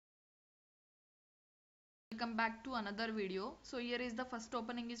Welcome back to another video. So here is the first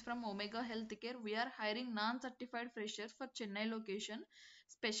opening is from Omega Healthcare. We are hiring non-certified freshers for Chennai location,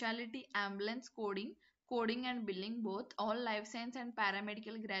 specialty ambulance coding and billing both. All life science and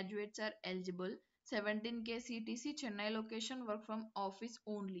paramedical graduates are eligible. 17K CTC Chennai location, work from office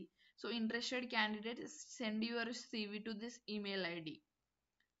only. So interested candidates, send your CV to this email ID.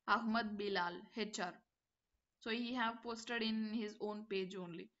 Ahmad Bilal HR. So he have posted in his own page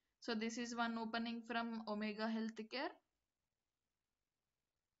only. So this is one opening from Omega Healthcare.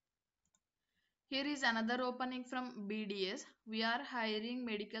 Here is another opening from BDS. We are hiring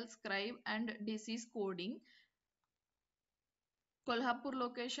medical scribe and disease coding. Kolhapur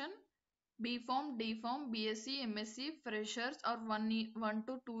location. B Form, D Form, BSc, MSc, freshers or 1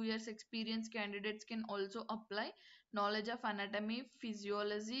 to 2 years experience candidates can also apply. Knowledge of anatomy,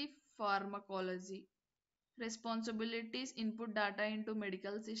 physiology, pharmacology. Responsibilities: input data into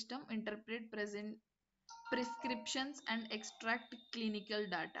medical system, interpret present prescriptions and extract clinical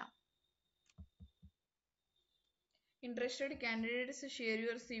data. Interested candidates, share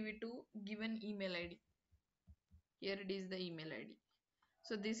your CV to given email ID. Here it is the email ID.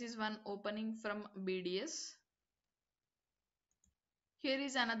 So this is one opening from BDS. Here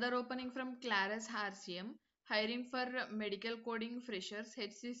is another opening from Claris RCM. Hiring for medical coding freshers,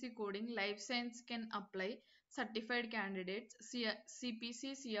 HCC coding, life science can apply. Certified candidates,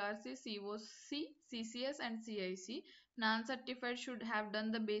 CPC, CRC, COC, CCS and CIC. Non-certified should have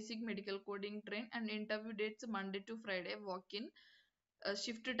done the basic medical coding train, and interview dates Monday to Friday, walk-in.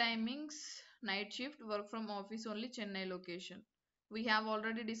 Shift timings: night shift, work from office only, Chennai location. We have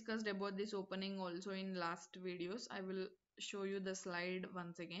already discussed about this opening also in last videos. I will show you the slide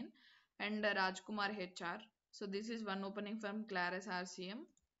once again. And Rajkumar HR. So this is one opening from Claris RCM.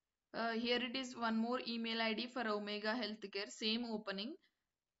 Here it is one more email ID for Omega Healthcare, same opening.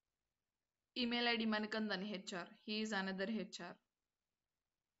 Email ID Manikandan HR. He is another HR.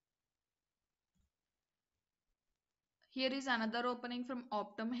 Here is another opening from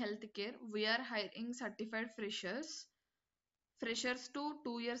Optum Healthcare. We are hiring certified freshers. Freshers to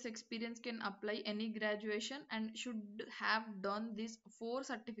 2 years experience can apply any graduation and should have done these 4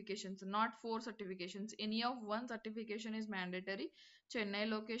 certifications, not 4 certifications. Any of one certification is mandatory. Chennai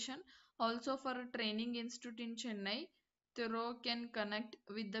location. Also for a training institute in Chennai, Thorough can connect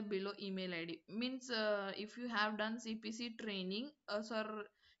with the below email ID. Means if you have done CPC training, sir,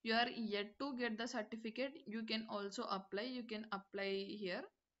 you are yet to get the certificate, you can also apply. You can apply here.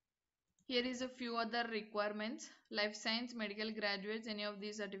 Here is a few other requirements. Life science, medical graduates, any of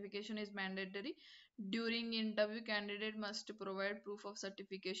these certification is mandatory. During interview, candidate must provide proof of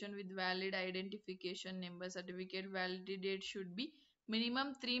certification with valid identification number. Certificate validity date should be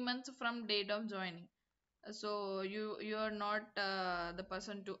minimum 3 months from date of joining. So you are not the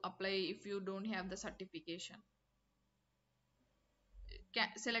person to apply if you don't have the certification.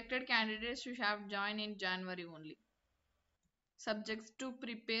 Selected candidates should have joined in January only. Subjects to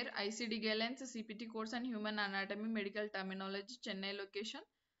prepare ICD guidelines, CPT course and human anatomy, medical terminology, Chennai location.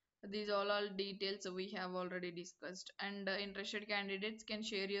 These all details we have already discussed. And interested candidates can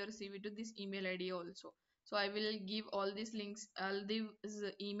share your CV to this email ID also. So I will give all these links, all these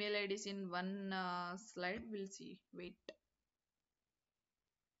email IDs in one slide. We'll see. Wait.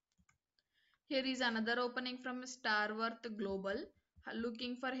 Here is another opening from Starworth Global.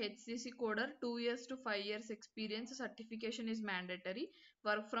 Looking for HCC coder, 2 years to 5 years experience. Certification is mandatory.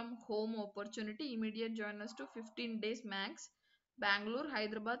 Work from home opportunity. Immediate joiners to 15 days max. Bangalore,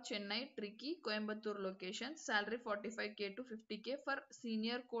 Hyderabad, Chennai, Tricky, Coimbatore locations. Salary 45K to 50K for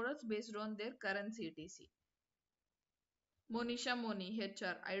senior coders based on their current CTC. Monisha Moni,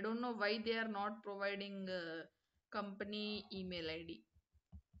 HR. I don't know why they are not providing company email ID.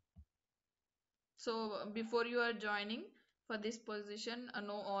 So before you are joining for this position,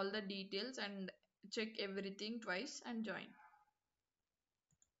 know all the details and check everything twice and join.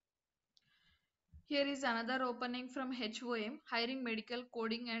 Here is another opening from HOM, hiring medical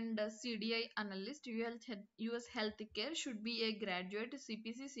coding and CDI analyst. US Healthcare should be a graduate,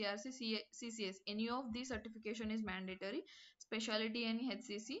 CPC, CRC, CCS. Any of these certification is mandatory. Specialty in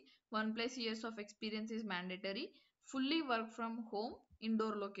HCC, 1+ years of experience is mandatory. Fully work from home,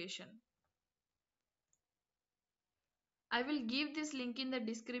 indoor location. I will give this link in the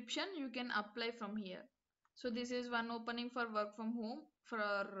description. You can apply from here. So this is one opening for work from home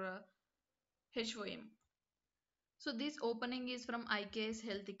for HOM. So this opening is from IKS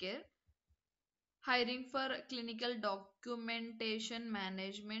Healthcare. Hiring for clinical documentation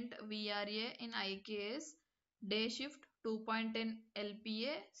management VRA in IKS. Day shift 2.10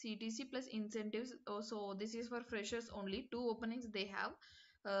 LPA CTC plus incentives. So this is for freshers only. 2 openings they have.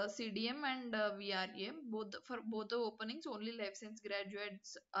 CDM and VRA. For both the openings, only life science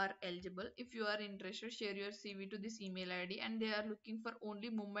graduates are eligible. If you are interested, share your CV to this email ID, and they are looking for only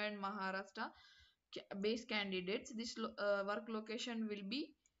Mumbai and Maharashtra based candidates. This work location will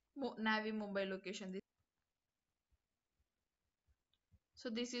be Navi Mumbai location. So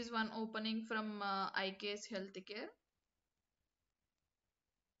this is one opening from IKS Healthcare.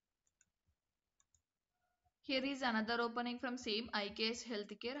 Here is another opening from same IKS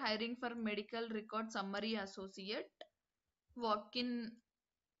Healthcare, hiring for medical record summary associate. Walk-in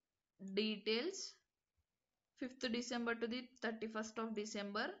details 5th December to the 31st of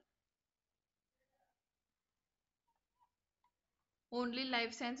December. Only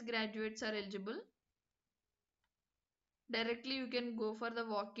life science graduates are eligible. Directly you can go for the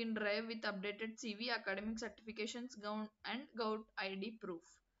walk-in drive with updated CV, academic certifications, gown and gout ID proof.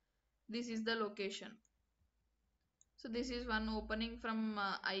 This is the location. So this is one opening from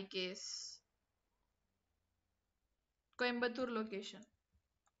IKS. Coimbatore location.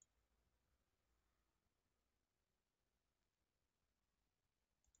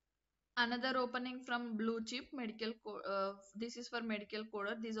 Another opening from Blue Chip Medical. This is for medical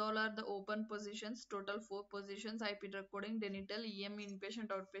coder. These all are the open positions. Total 4 positions: IP drug coding, denital, EM, inpatient,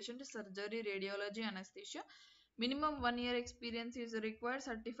 outpatient, surgery, radiology, anesthesia. Minimum 1 year experience is required.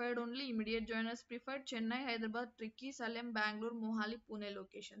 Certified only. Immediate joiners preferred. Chennai, Hyderabad, Trichy, Salem, Bangalore, Mohali, Pune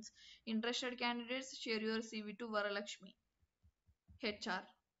locations. Interested candidates, share your CV to Varalakshmi, HR.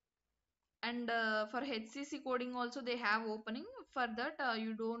 And for HCC coding also they have opening. For that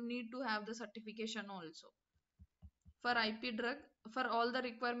you don't need to have the certification also. For IP drug, for all the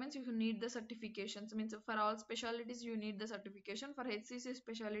requirements you need the certifications, means for all specialties you need the certification. For HCC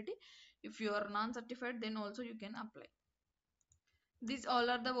specialty, if you are non-certified, then also you can apply. These all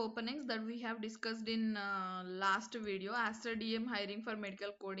are the openings that we have discussed in last video. Aster DM hiring for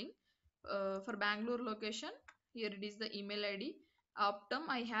medical coding for Bangalore location. Here it is the email ID. Optum,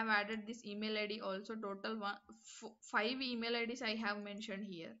 I have added this email ID also. Total 5 email IDs I have mentioned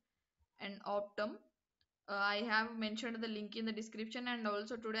here. And Optum, I have mentioned the link in the description, and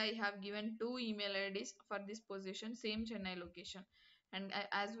also today I have given 2 email IDs for this position, same Chennai location. And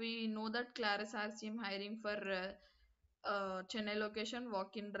as we know that Claris RCM hiring for Chennai location,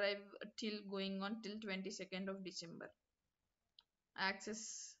 walk-in drive till going on till 22nd of December.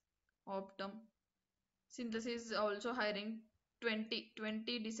 Access, Optum. Synthesis also hiring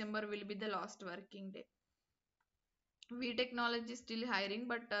 20 December will be the last working day. V Technology still hiring,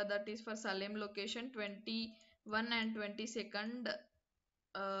 but that is for Salem location 21 and 22nd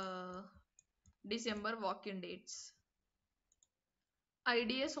uh, December walk-in dates.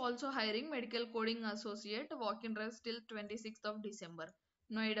 IDS also hiring medical coding associate, walk-in drive till 26th of December,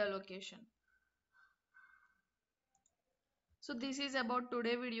 Noida location. So this is about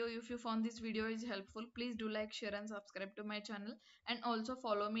today video. If you found this video is helpful, please do like, share and subscribe to my channel, and also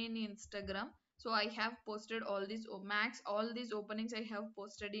follow me in Instagram. So I have posted all these all these openings I have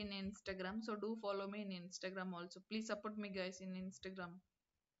posted in Instagram. So do follow me in Instagram also. Please support me guys in Instagram.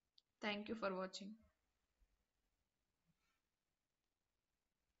 Thank you for watching.